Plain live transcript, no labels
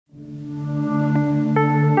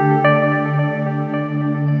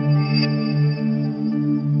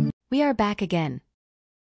are back again.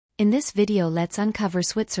 In this video, let's uncover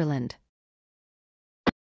Switzerland.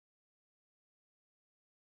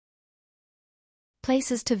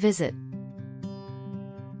 Places to visit: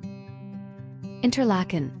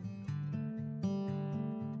 Interlaken,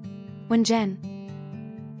 Wengen,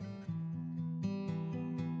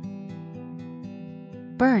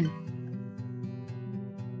 Bern,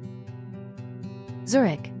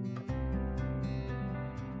 Zurich,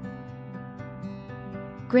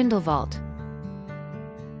 Grindelwald,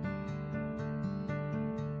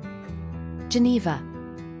 Geneva,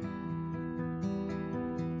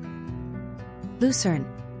 Lucerne,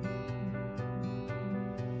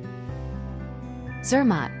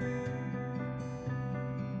 Zermatt,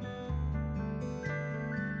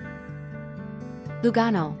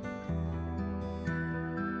 Lugano,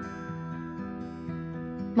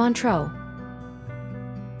 Montreux.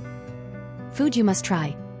 Food you must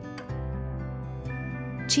try: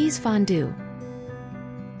 cheese fondue.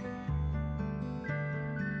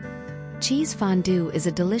 Cheese fondue is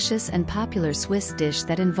a delicious and popular Swiss dish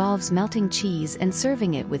that involves melting cheese and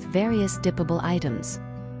serving it with various dippable items.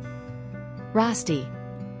 Rösti.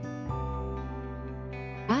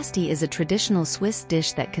 Rösti is a traditional Swiss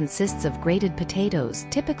dish that consists of grated potatoes,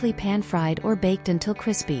 typically pan-fried or baked until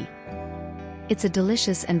crispy. It's a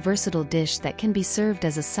delicious and versatile dish that can be served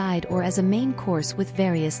as a side or as a main course with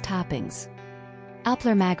various toppings.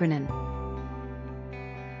 Alplermagranen.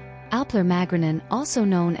 Alplermagranen, also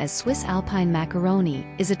known as Swiss Alpine macaroni,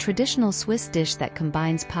 is a traditional Swiss dish that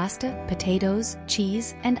combines pasta, potatoes,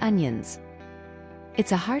 cheese, and onions.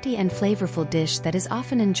 It's a hearty and flavorful dish that is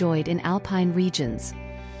often enjoyed in Alpine regions.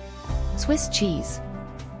 Swiss cheese.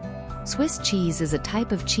 Swiss cheese is a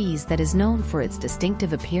type of cheese that is known for its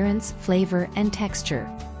distinctive appearance, flavor, and texture.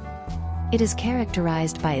 It is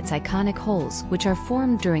characterized by its iconic holes, which are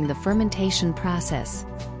formed during the fermentation process.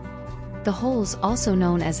 The holes, also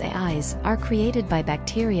known as eyes, are created by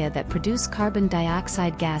bacteria that produce carbon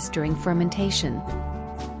dioxide gas during fermentation.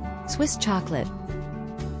 Swiss chocolate.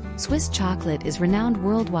 Swiss chocolate is renowned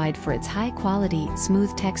worldwide for its high quality,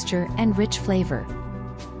 smooth texture, and rich flavor.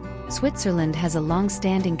 Switzerland has a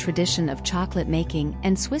long-standing tradition of chocolate making,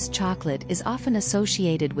 and Swiss chocolate is often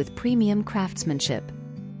associated with premium craftsmanship.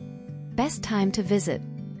 Best time to visit: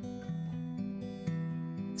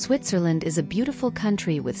 Switzerland is a beautiful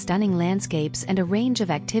country with stunning landscapes and a range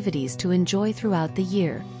of activities to enjoy throughout the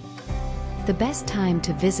year. The best time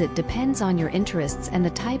to visit depends on your interests and the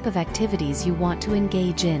type of activities you want to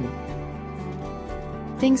engage in.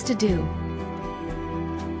 Things to do: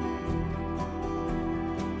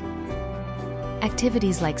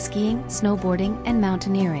 activities like skiing, snowboarding, and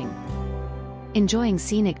mountaineering. Enjoying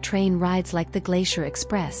scenic train rides like the Glacier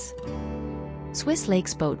Express. Swiss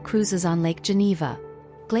lakes boat cruises on Lake Geneva.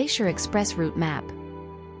 Glacier Express route map.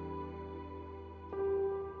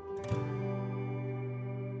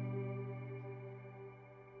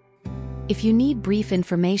 If you need brief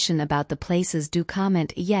information about the places, do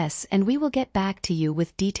comment yes and we will get back to you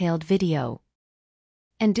with detailed video.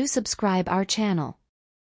 And do subscribe our channel.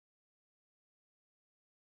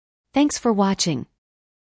 Thanks for watching.